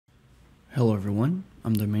Hello everyone,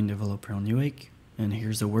 I'm the main developer on Nuake, and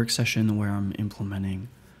here's a work session where I'm implementing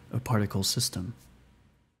a particle system.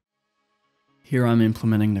 Here I'm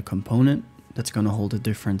implementing the component that's going to hold the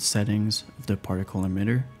different settings of the particle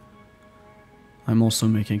emitter. I'm also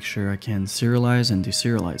making sure I can serialize and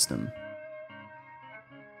deserialize them.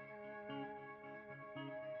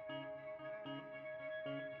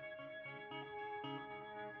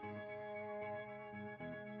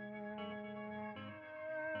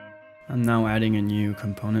 I'm now adding a new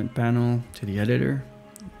component panel to the editor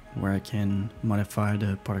where I can modify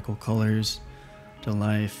the particle colors, the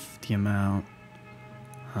life, the amount,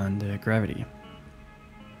 and the gravity.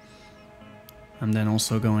 I'm then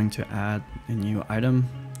also going to add a new item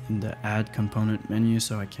in the Add Component menu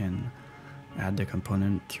so I can add the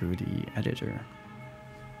component through the editor.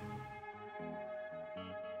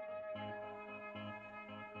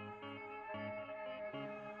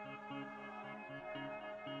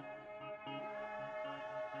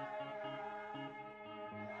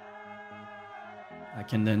 I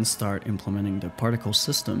can then start implementing the particle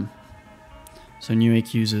system. So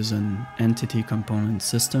Nuake uses an entity component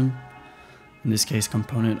system. In this case,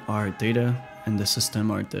 component are data and the system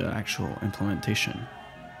are the actual implementation.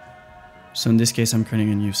 So in this case, I'm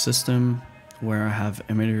creating a new system where I have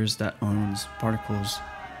emitters that owns particles,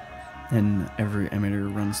 and every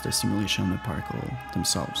emitter runs the simulation of the particle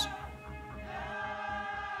themselves.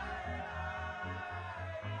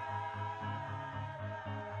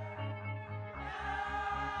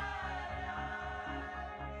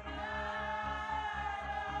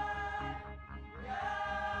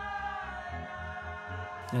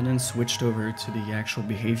 And then switched over to the actual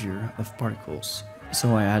behavior of particles.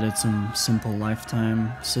 So I added some simple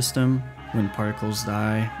lifetime system. When particles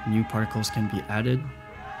die, new particles can be added.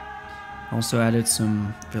 Also added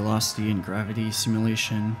some velocity and gravity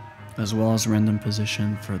simulation, as well as random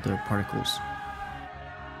position for the particles.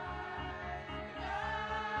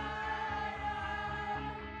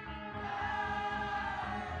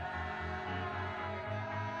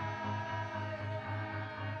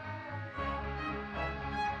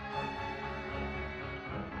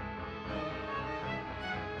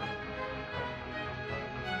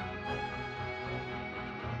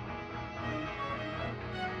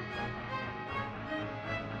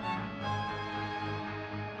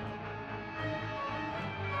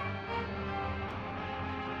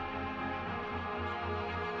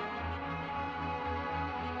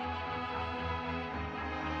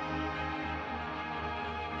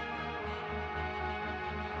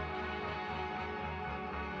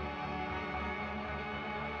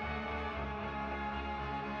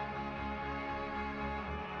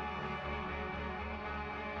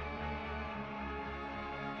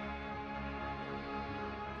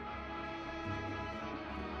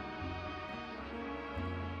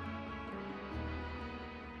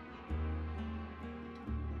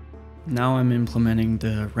 Now I'm implementing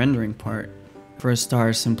the rendering part. For a star,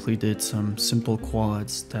 I simply did some simple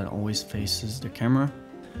quads that always faces the camera.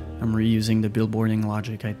 I'm reusing the billboarding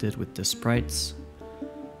logic I did with the sprites,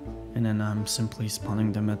 and then I'm simply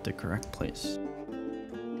spawning them at the correct place.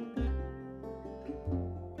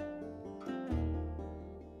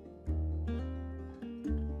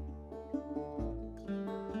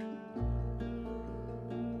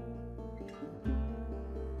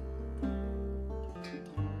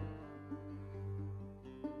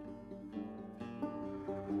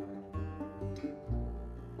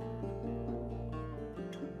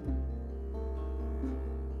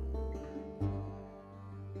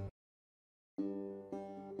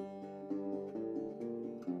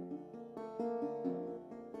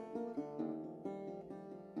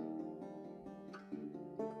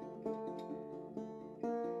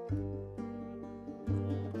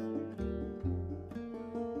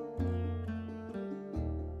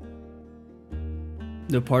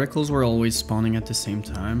 The particles were always spawning at the same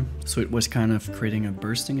time, so it was kind of creating a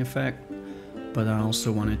bursting effect, but I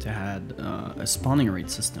also wanted to add a spawning rate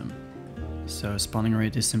system. So a spawning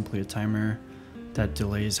rate is simply a timer that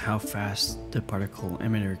delays how fast the particle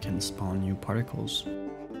emitter can spawn new particles.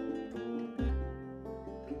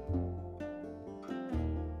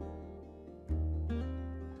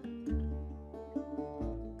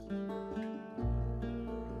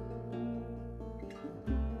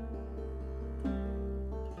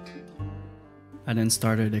 I then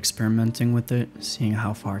started experimenting with it, seeing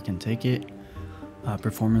how far I can take it.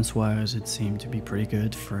 Performance-wise, it seemed to be pretty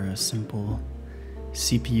good for a simple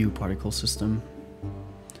CPU particle system.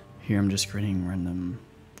 Here I'm just creating random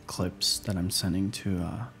clips that I'm sending to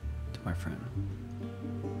my friend.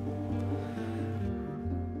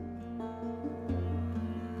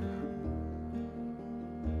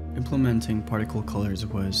 implementing particle colors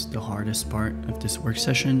was the hardest part of this work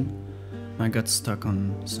session. I got stuck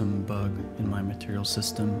on some bug in my material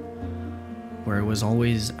system where it was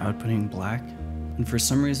always outputting black, and for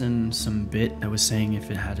some reason some bit that was saying if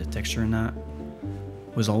it had a texture or not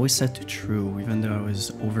was always set to true even though I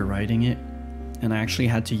was overriding it, and I actually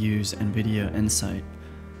had to use NVIDIA Insight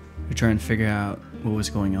to try and figure out what was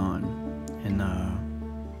going on, and I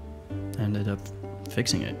ended up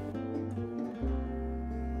fixing it.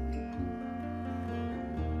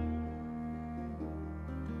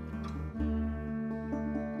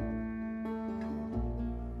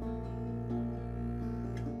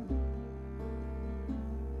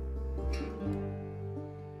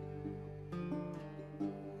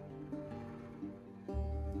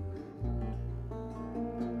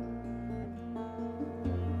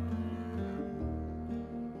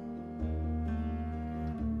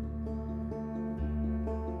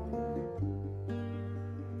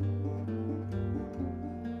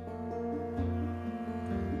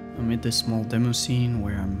 I made this small demo scene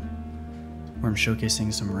where I'm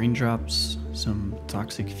showcasing some raindrops, some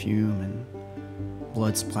toxic fume, and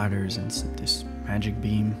blood splatters, and this magic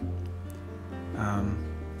beam. I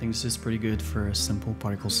think this is pretty good for a simple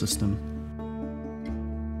particle system.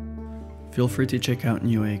 Feel free to check out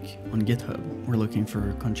Nuake on GitHub. We're looking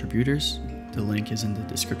for contributors. The link is in the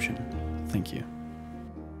description. Thank you.